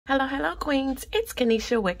Hello queens, it's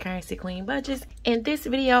Kanisha with Currency Queen Budgets. In this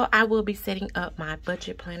video I will be setting up my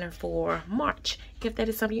budget planner for March. If that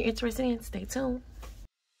is something you're interested in, stay tuned.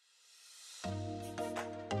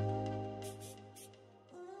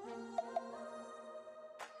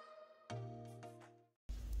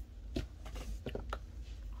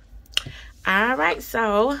 Alright,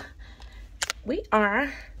 so we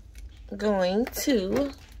are going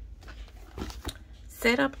to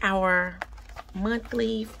set up our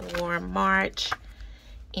monthly for March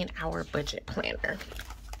in our budget planner.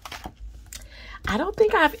 I don't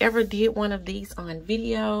think I've ever did one of these on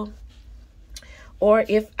video, or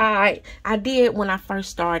if I did when I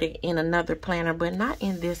first started in another planner, but not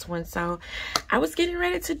in this one. So I was getting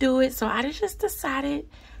ready to do it, so I just decided,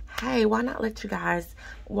 hey, why not let you guys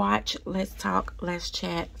watch, let's talk, let's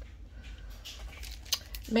chat.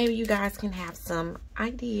 Maybe you guys can have some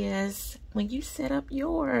ideas when you set up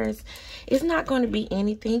yours. It's not going to be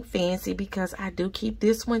anything fancy because I do keep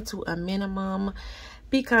this one to a minimum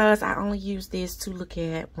because I only use this to look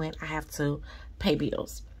at when I have to pay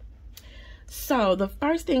bills. So the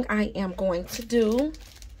first thing I am going to do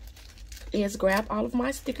is grab all of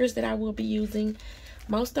my stickers that I will be using.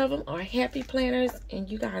 Most of them are happy planners, and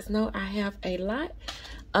you guys know I have a lot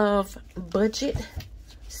of budget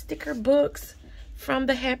sticker books from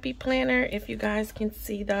the Happy Planner, if you guys can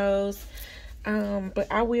see those. But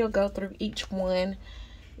I will go through each one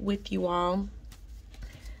with you all.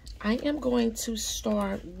 I am going to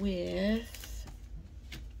start with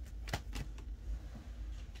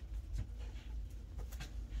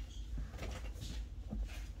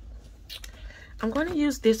I'm going to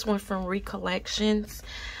use this one from Recollections.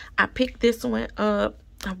 I picked this one up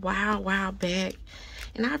a while back,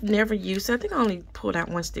 and I've never used it. I think I only pulled out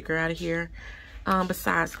one sticker out of here.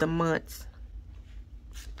 Besides the months.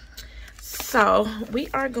 So we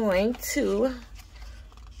are going to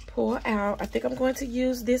pull out, I think I'm going to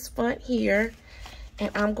use this font here, and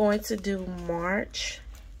I'm going to do March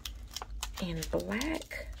in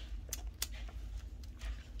black.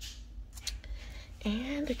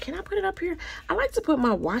 And can I put it up here? I like to put my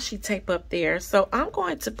washi tape up there, so I'm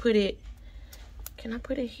going to put it, can I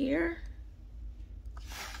put it here?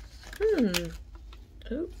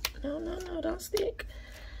 Oops. No, don't stick.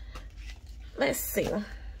 Let's see.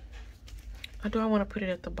 Or do I want to put it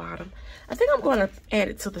at the bottom? I think I'm going to add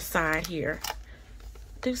it to the side here.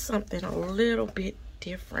 Do something a little bit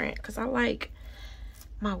different because I like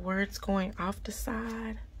my words going off the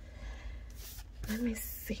side. Let me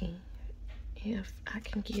see if I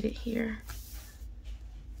can get it here.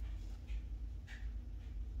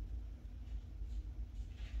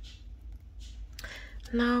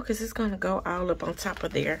 No, because it's going to go all up on top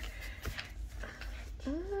of there.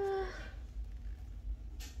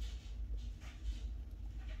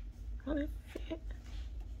 Will it fit?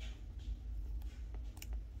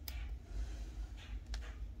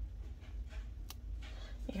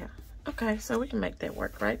 Yeah. Okay, so we can make that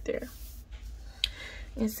work right there.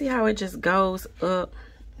 And see how it just goes up.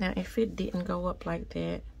 Now, if it didn't go up like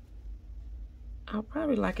that, I'll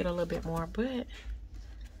probably like it a little bit more, but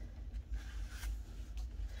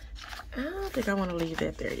I don't think I want to leave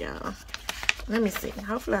that there, y'all. Let me see.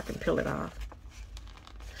 Hopefully I can peel it off.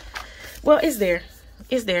 Well, it's there.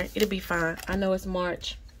 It's there. It'll be fine. I know it's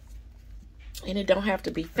March, and it don't have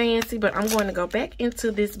to be fancy, but I'm going to go back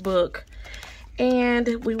into this book,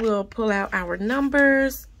 and we will pull out our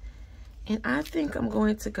numbers, and I think I'm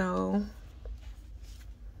going to go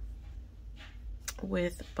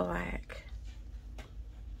with black.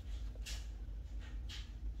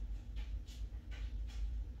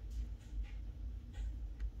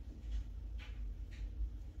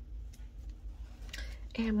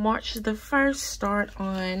 And March the 1st start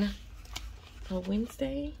on a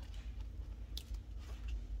Wednesday.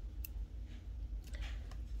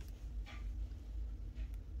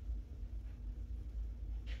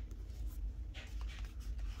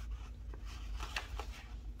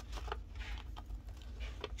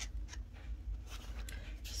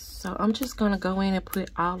 So I'm just going to go in and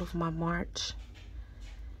put all of my March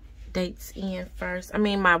dates in first. I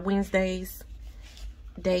mean my Wednesdays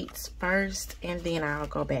dates first, and then I'll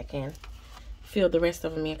go back and fill the rest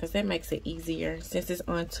of them in because that makes it easier. Since it's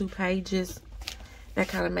on 2 pages, that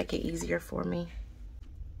kind of make it easier for me.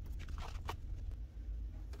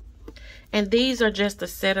 And these are just a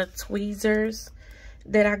set of tweezers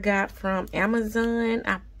that I got from Amazon.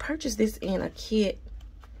 I purchased this in a kit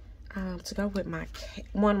to go with my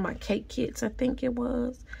one of my cake kits, I think it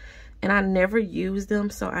was, and I never used them,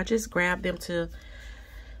 so I just grabbed them to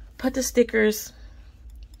put the stickers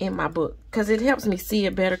in my book because it helps me see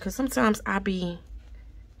it better, because sometimes I be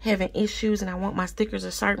having issues and I want my stickers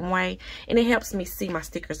a certain way, and it helps me see my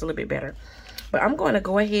stickers a little bit better. But I'm going to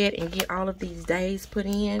go ahead and get all of these days put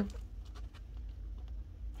in.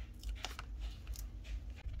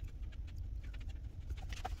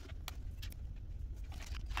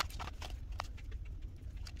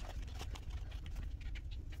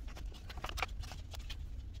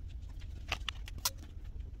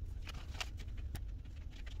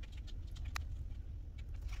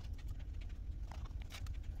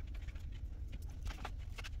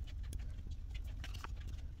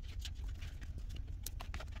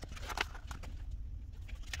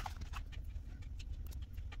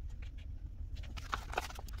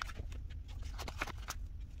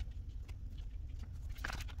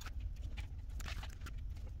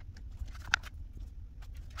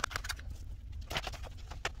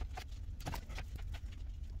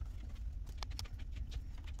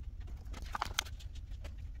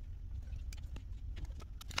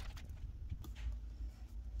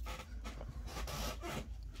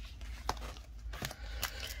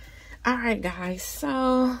 Alright guys,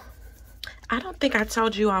 so I don't think I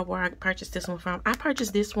told you all where I purchased this one from. I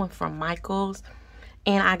purchased this one from Michael's,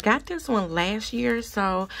 and I got this one last year,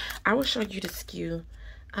 so I will show you the SKU,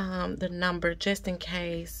 the number, just in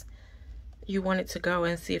case you wanted to go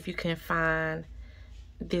and see if you can find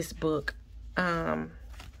this book. But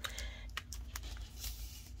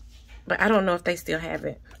I don't know if they still have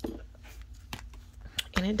it.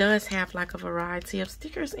 And it does have like a variety of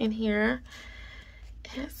stickers in here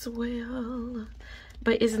as well,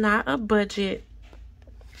 but it's not a budget.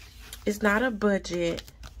 It's not a budget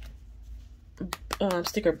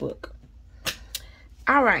sticker book.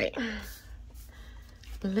 All right,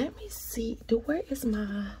 let me see. Where is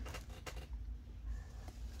my?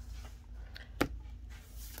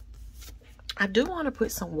 I do want to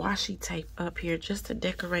put some washi tape up here just to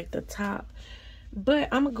decorate the top, but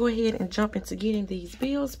I'm gonna go ahead and jump into getting these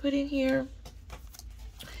bills put in here.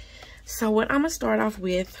 So what I'm gonna start off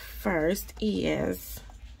with first is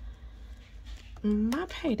my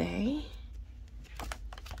payday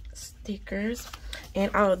stickers.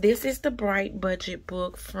 And oh, this is the Bright Budget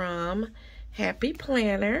book from Happy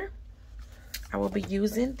Planner. I will be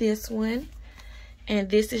using this one. And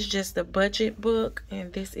this is just the budget book,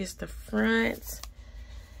 and this is the front.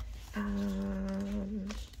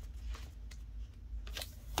 And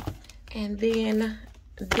then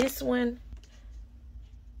this one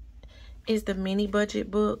is the mini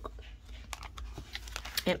budget book,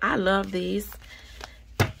 and I love these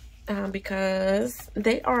because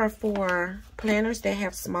they are for planners that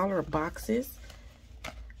have smaller boxes.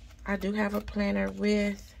 I do have a planner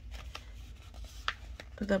with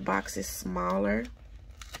the boxes smaller,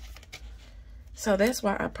 so that's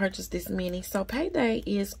why I purchased this mini. So payday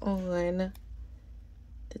is on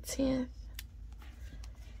the 10th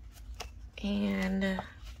and the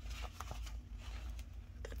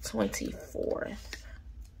 24th.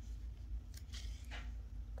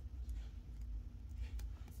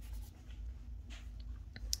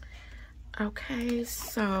 Okay,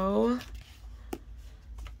 so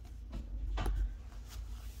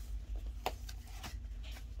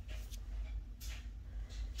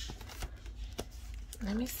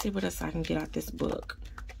let me see what else I can get out this book.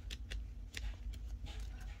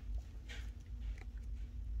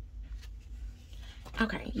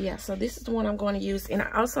 Okay, yeah, so this is the one I'm going to use. And I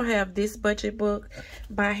also have this budget book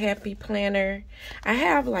by Happy Planner. I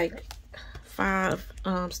have like 5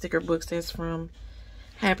 sticker books that's from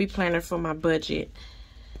Happy Planner for my budget,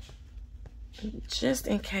 just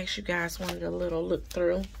in case you guys wanted a little look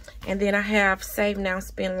through. And then I have Save Now,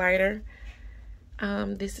 Spend Later.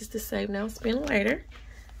 This is the Save Now, Spend Later.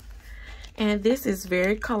 And this is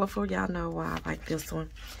very colorful. Y'all know why I like this one.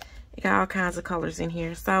 It got all kinds of colors in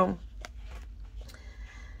here. So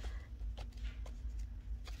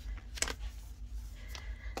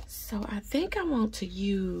I think I want to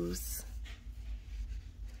use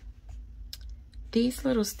these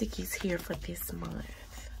little stickies here for this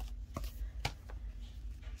month.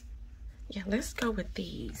 Yeah, let's go with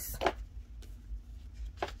these.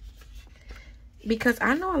 Because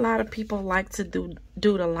I know a lot of people like to do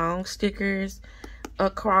the long stickers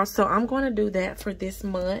across. So I'm going to do that for this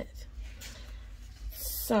month.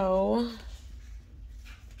 So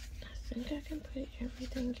I think I can put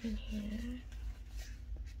everything in here.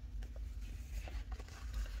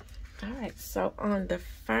 Alright, so on the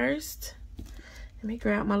first, let me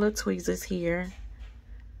grab my little tweezers here.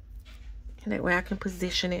 And that way I can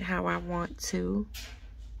position it how I want to.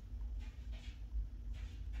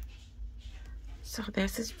 So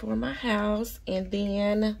this is for my house. And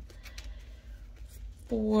then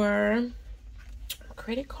for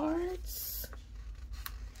credit cards,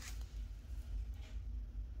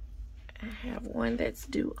 have one that's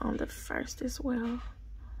due on the 1st as well.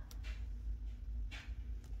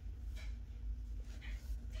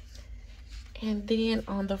 And then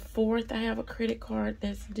on the 4th, I have a credit card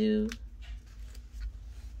that's due.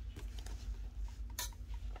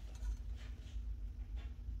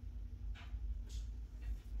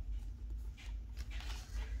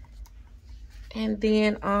 And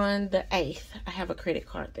then on the 8th, I have a credit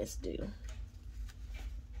card that's due.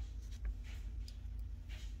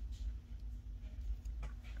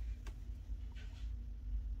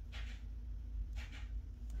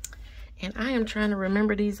 And I am trying to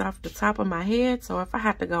remember these off the top of my head. So if I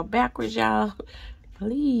have to go backwards, y'all,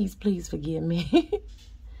 please, please forgive me.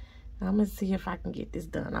 I'm going to see if I can get this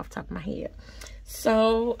done off the top of my head.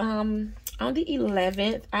 So on the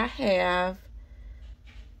 11th, I have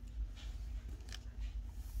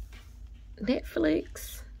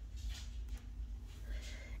Netflix.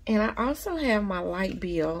 And I also have my light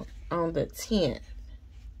bill on the 10th.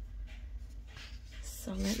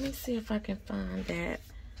 So let me see if I can find that.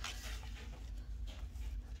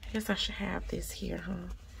 I guess I should have this here, huh?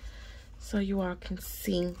 So you all can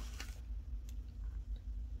see.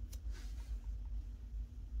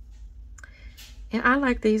 And I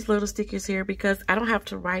like these little stickers here because I don't have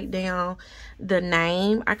to write down the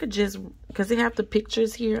name. I could just, because they have the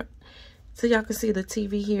pictures here. So y'all can see the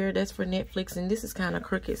TV here. That's for Netflix. And this is kind of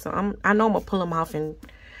crooked. So I know I'm going to pull them off and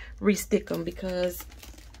re-stick them because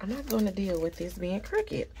I'm not going to deal with this being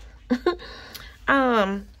crooked.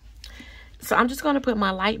 So I'm just going to put my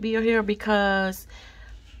light bill here because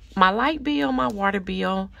my light bill, my water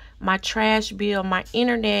bill, my trash bill, my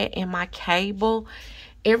internet, and my cable,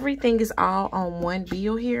 everything is all on one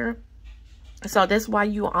bill here. So that's why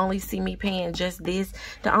you only see me paying just this.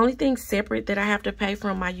 The only thing separate that I have to pay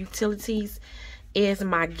from my utilities is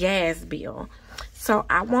my gas bill. So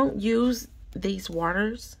I won't use these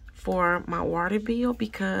waters for my water bill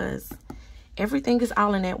because everything is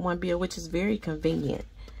all in that one bill, which is very convenient.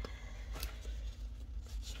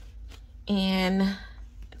 And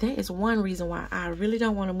that is one reason why I really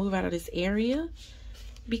don't want to move out of this area,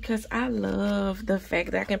 because I love the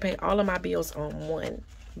fact that I can pay all of my bills on one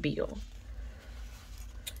bill.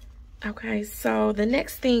 Okay, so the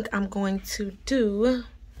next thing I'm going to do,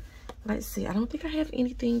 let's see, I don't think I have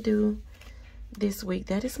anything due this week.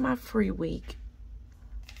 That is my free week.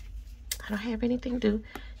 I don't have anything due.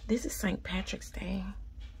 This is St. Patrick's Day.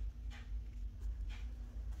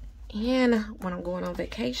 And when I'm going on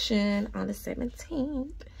vacation on the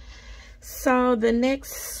 17th. So the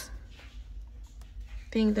next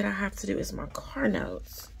thing that I have to do is my car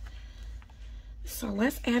notes. So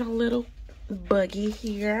let's add a little buggy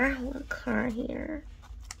here, a little car here.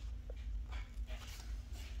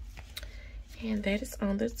 And that is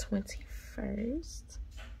on the 21st.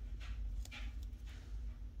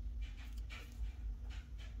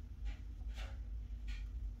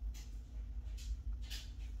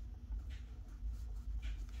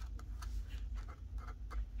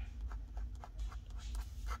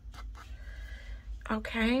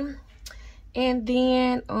 Okay, and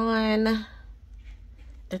then on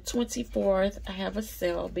the 24th, I have a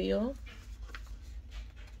cell bill.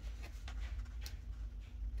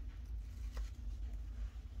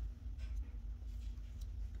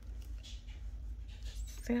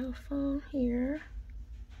 Cell phone here.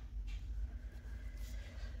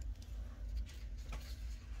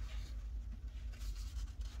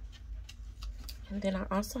 And then I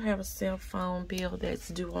also have a cell phone bill that's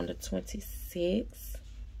due on the 26th.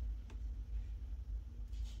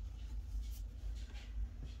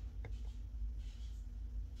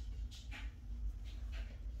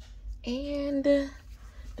 And the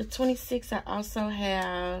 26th, I also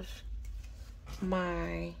have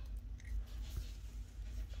my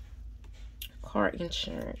car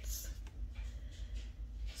insurance.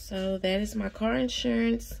 So that is my car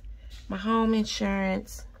insurance, my home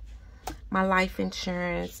insurance, my life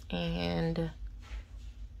insurance, and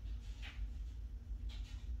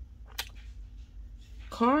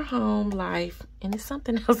car, home, life, and there's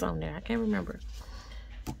something else on there. I can't remember.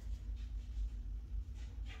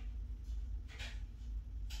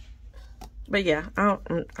 But yeah, I'm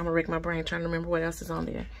gonna wreck my brain trying to remember what else is on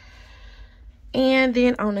there. And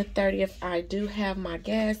then on the 30th, I do have my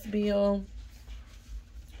gas bill.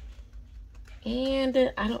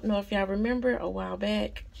 And I don't know if y'all remember, a while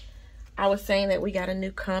back, I was saying that we got a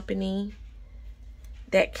new company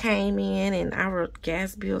that came in and our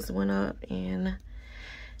gas bills went up. And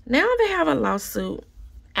now they have a lawsuit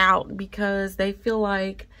out because they feel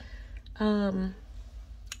like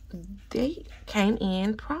they came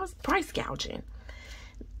in price gouging.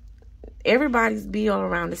 Everybody's bill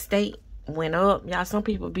around the state went up. Y'all, some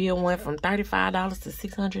people bill went from $35 to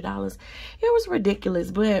 $600. It was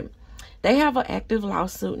ridiculous, but they have an active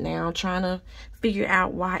lawsuit now trying to figure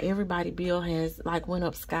out why everybody bill has like went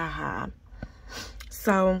up sky high.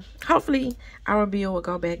 So hopefully our bill will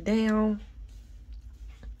go back down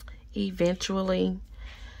eventually.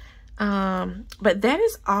 But that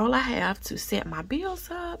is all I have to set my bills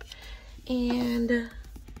up, and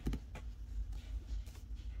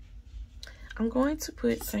I'm going to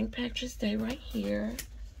put St. Patrick's Day right here.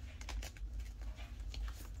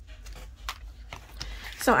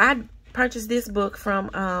 So I purchased this book from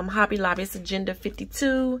Hobby Lobby. It's Agenda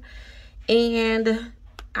 52, and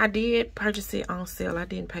I did purchase it on sale. I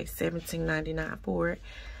didn't pay $17.99 for it.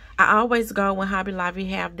 I always go when Hobby Lobby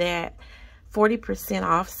have that 40%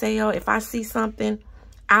 off sale. If I see something,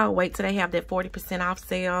 I'll wait till they have that 40% off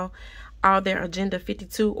sale, all their Agenda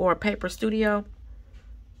 52 or Paper Studio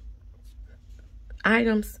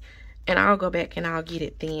items, and I'll go back and I'll get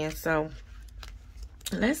it then. So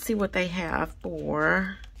let's see what they have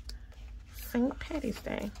for St. Patty's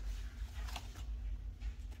Day.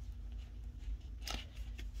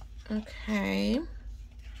 Okay,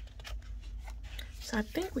 so I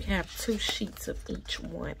think we have 2 sheets of each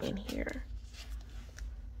one in here.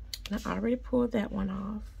 And I already pulled that one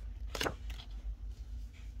off.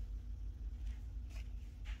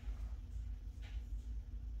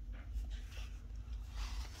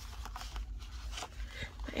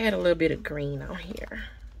 Add a little bit of green on here.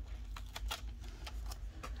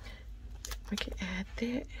 We can add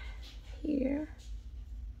that here.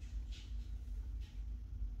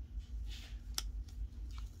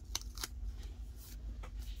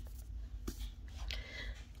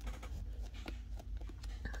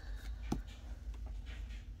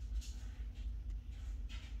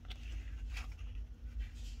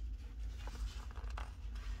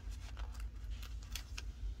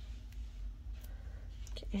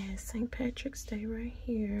 And St. Patrick's Day right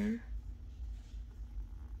here.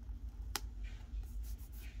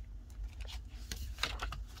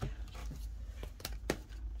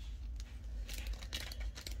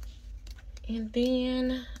 And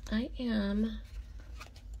then I am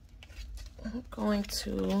going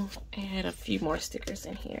to add a few more stickers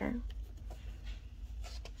in here.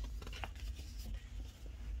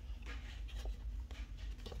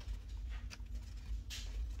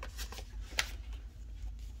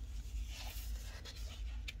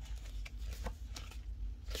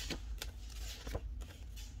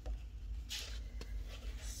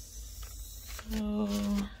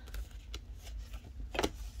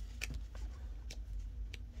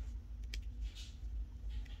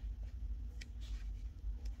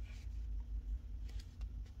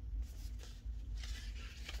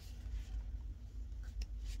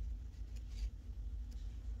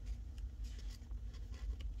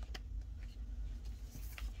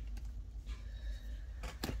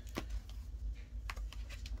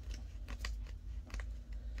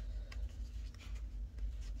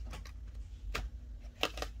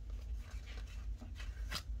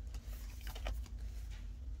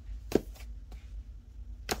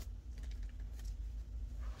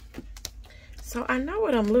 So I know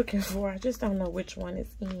what I'm looking for. I just don't know which one is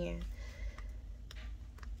in.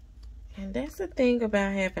 And that's the thing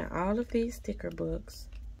about having all of these sticker books.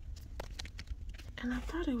 And I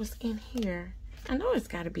thought it was in here. I know it's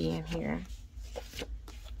got to be in here.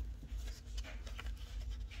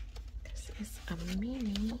 This is a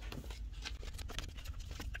mini.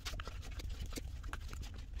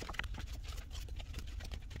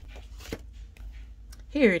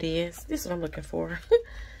 Here it is. This is what I'm looking for.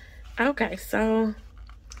 Okay, so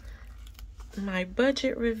my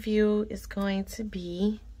budget review is going to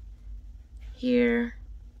be here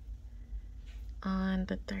on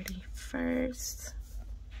the 31st.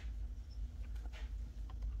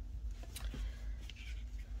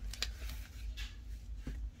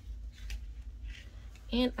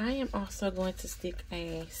 And I am also going to stick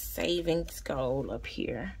a savings goal up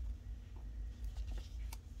here.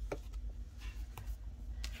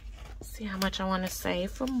 See how much I want to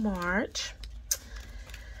save for March.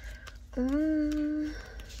 I'm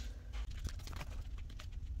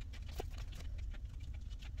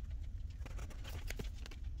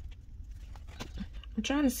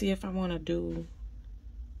trying to see if I want to do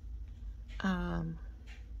add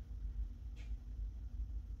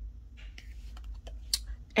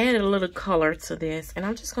a little color to this, and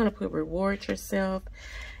I'm just going to put reward yourself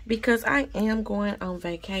because I am going on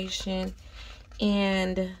vacation.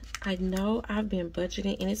 And I know I've been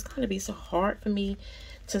budgeting, and it's going to be so hard for me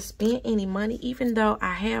to spend any money, even though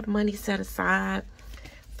I have money set aside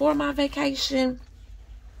for my vacation.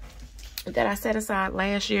 that I set aside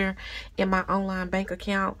last year in my online bank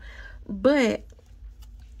account. But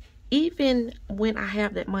even when I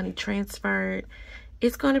have that money transferred,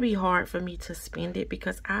 it's going to be hard for me to spend it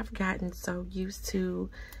because I've gotten so used to,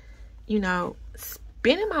 you know,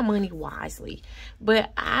 spending my money wisely.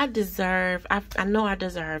 But I know I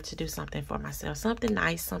deserve to do something for myself, something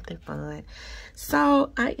nice, something fun.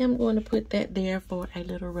 So I am going to put that there for a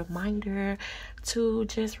little reminder to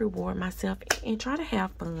just reward myself and try to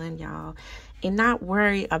have fun, y'all, and not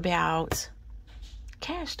worry about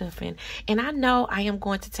cash stuffing. And I know I am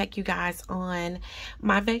going to take you guys on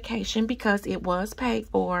my vacation because it was paid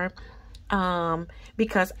for,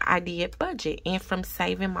 because I did budget, and from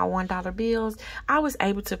saving my $1 bills, I was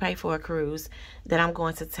able to pay for a cruise that I'm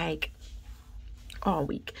going to take all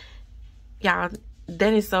week. Y'all,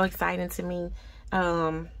 that is so exciting to me,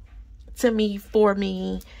 for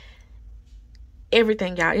me,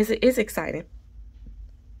 everything, y'all. It's exciting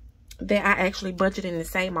that I actually budgeted and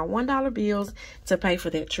saved my $1 bills to pay for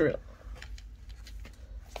that trip.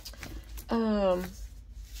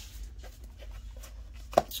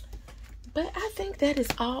 But I think that is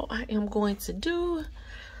all I am going to do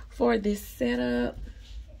for this setup.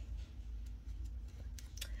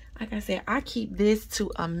 Like I said, I keep this to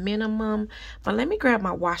a minimum, but let me grab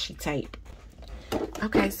my washi tape.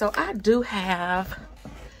 Okay, so I do have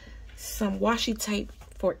some washi tape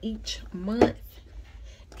for each month,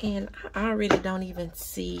 and I already don't even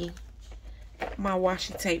see my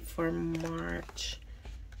washi tape for March.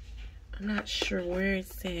 I'm not sure where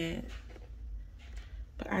it's at,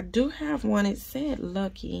 but I do have one. It said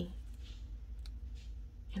Lucky,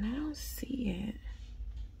 and I don't see it.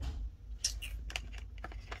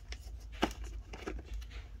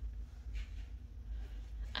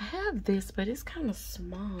 I have this, but it's kind of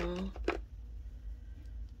small.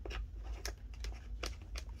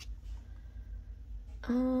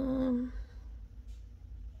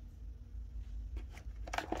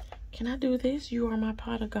 Can I do this? You are my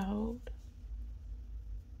pot of gold.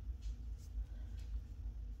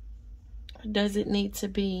 Or does it need to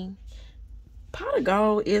be? Pot of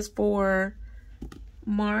gold is for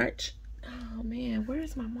March. Oh man, where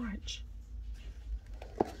is my March?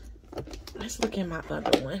 Let's look at my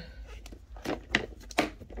other one.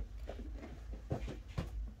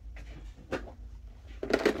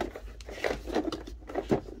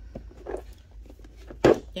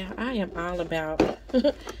 Yeah, I am all about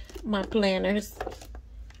my planners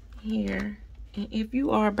here. And if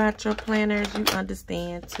you are about your planners, you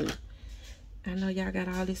understand too. I know y'all got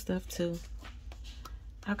all this stuff too.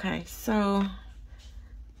 Okay, so,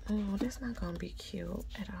 oh, that's not gonna be cute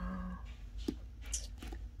at all.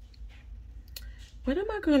 What am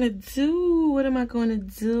I gonna do? What am I gonna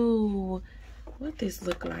do? What this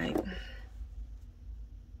look like?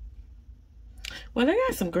 Well, I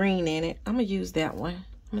got some green in it. I'm gonna use that one.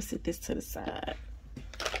 I'm gonna set this to the side.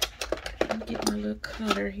 Get my little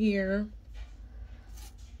cutter here.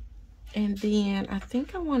 And then I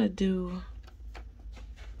think I want to do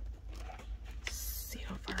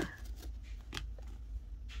silver.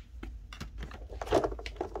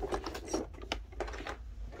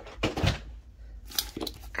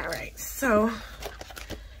 All right, so I'm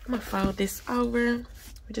gonna fold this over.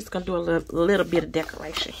 We're just gonna do a little bit of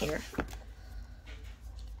decoration here.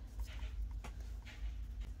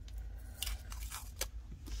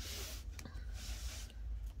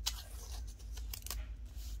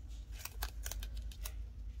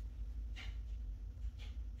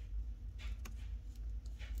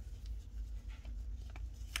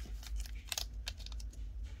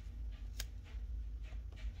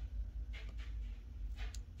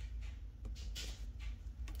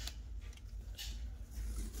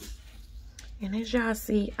 And as y'all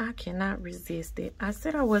see, I cannot resist it. I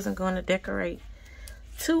said I wasn't going to decorate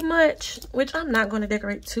too much, which I'm not going to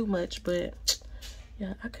decorate too much, but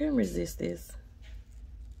yeah, I couldn't resist this.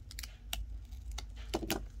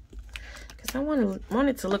 Because I want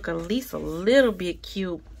it to look at least a little bit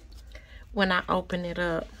cute when I open it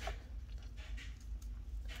up.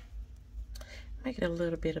 Make it a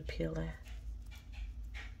little bit appealing.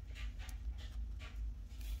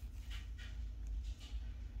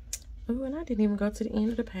 Ooh, and I didn't even go to the end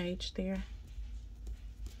of the page there.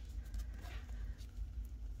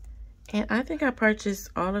 And I think I purchased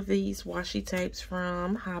all of these washi tapes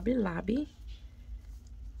from Hobby Lobby.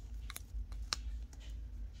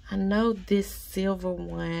 I know this silver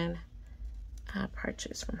one I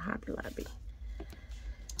purchased from Hobby Lobby.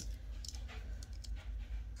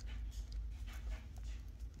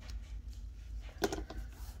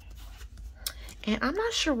 And I'm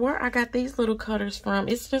not sure where I got these little cutters from.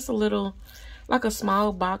 It's just a little, like a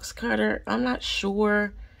small box cutter. I'm not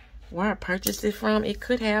sure where I purchased it from. It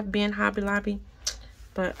could have been Hobby Lobby,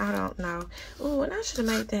 but I don't know. Oh, and I should have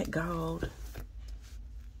made that gold.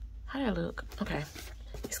 How that look? Okay,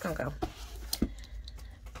 it's gonna go.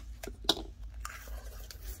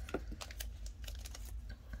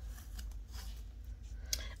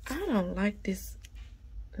 I don't like this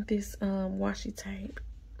washi tape,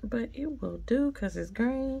 but it will do because it's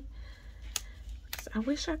green. I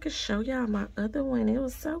wish I could show y'all my other one. It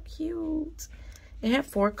was so cute. It had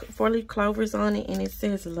four-leaf clovers on it, and it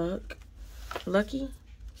says lucky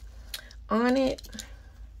on it.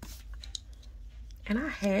 And I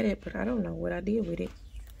had it, but I don't know what I did with it.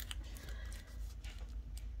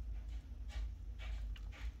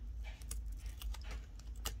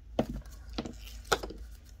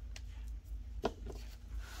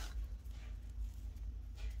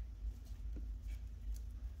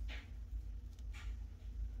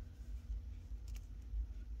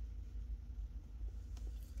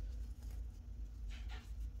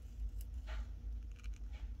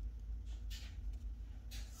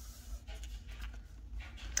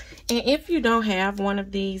 And if you don't have one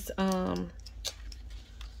of these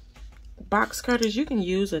box cutters, you can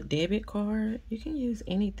use a debit card. You can use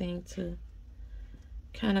anything to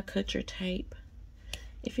kind of cut your tape.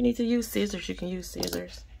 If you need to use scissors, you can use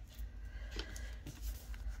scissors.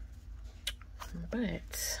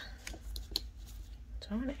 But so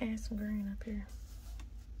I want to add some green up here.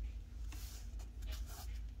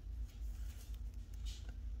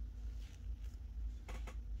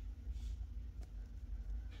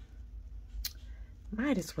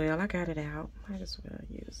 Might as well. I got it out. Might as well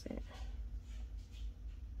use it.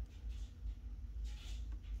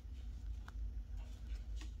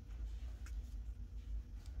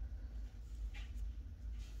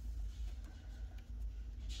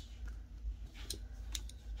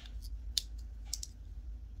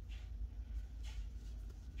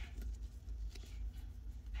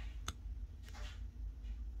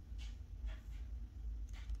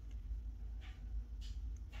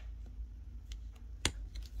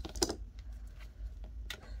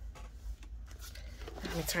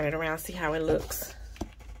 Let me turn it around, see how it looks.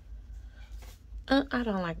 I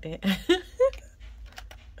don't like that. I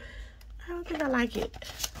don't think I like it.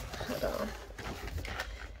 Hold on.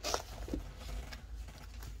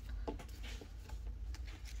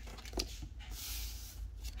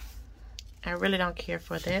 I really don't care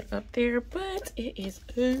for that up there, but it is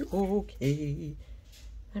okay.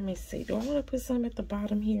 Let me see. Do I want to put some at the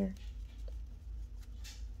bottom here?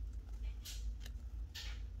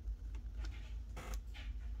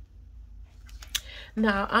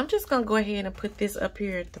 Now, I'm just going to go ahead and put this up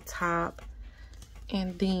here at the top.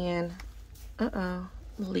 And then,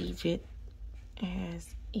 leave it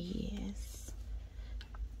as is.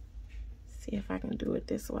 See if I can do it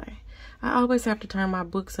this way. I always have to turn my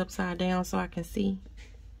books upside down so I can see.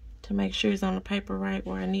 To make sure it's on the paper right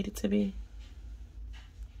where I need it to be.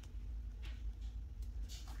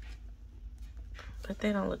 But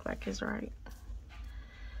they don't look like it's right.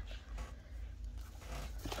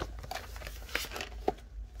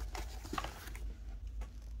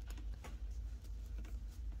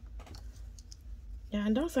 Yeah,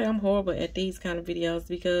 and don't say I'm horrible at these kind of videos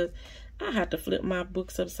because I have to flip my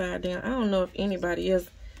books upside down. I don't know if anybody else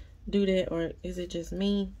do that or is it just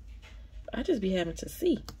me. I just be having to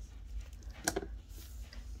see.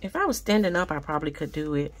 If I was standing up, I probably could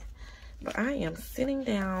do it. But I am sitting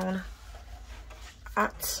down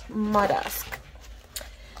at my desk.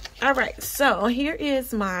 All right, so here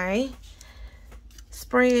is my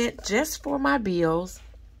spread just for my bills.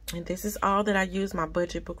 And this is all that I use my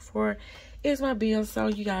budget book for. Is my bills, so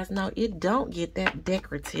you guys know it don't get that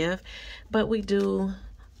decorative, but we do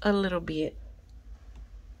a little bit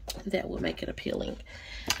that will make it appealing.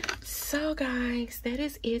 So guys, that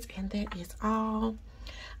is it, and that is all.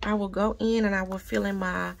 I will go in and I will fill in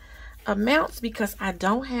my amounts because I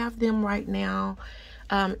don't have them right now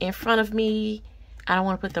in front of me. I don't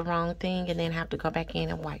want to put the wrong thing and then have to go back in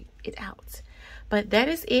and wipe it out. But that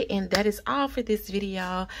is it, and that is all for this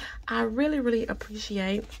video. I really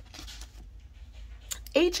appreciate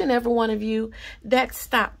each and every one of you that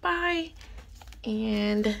stopped by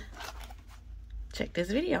and check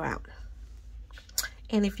this video out.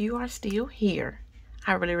 And if you are still here,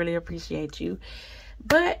 I really appreciate you.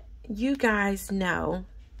 But you guys know,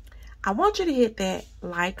 I want you to hit that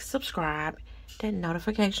like, subscribe, that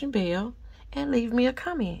notification bell, and leave me a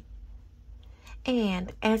comment.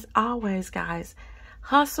 And as always, guys,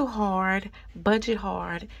 hustle hard, budget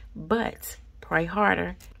hard, but pray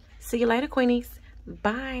harder. See you later, Queenies.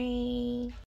 Bye.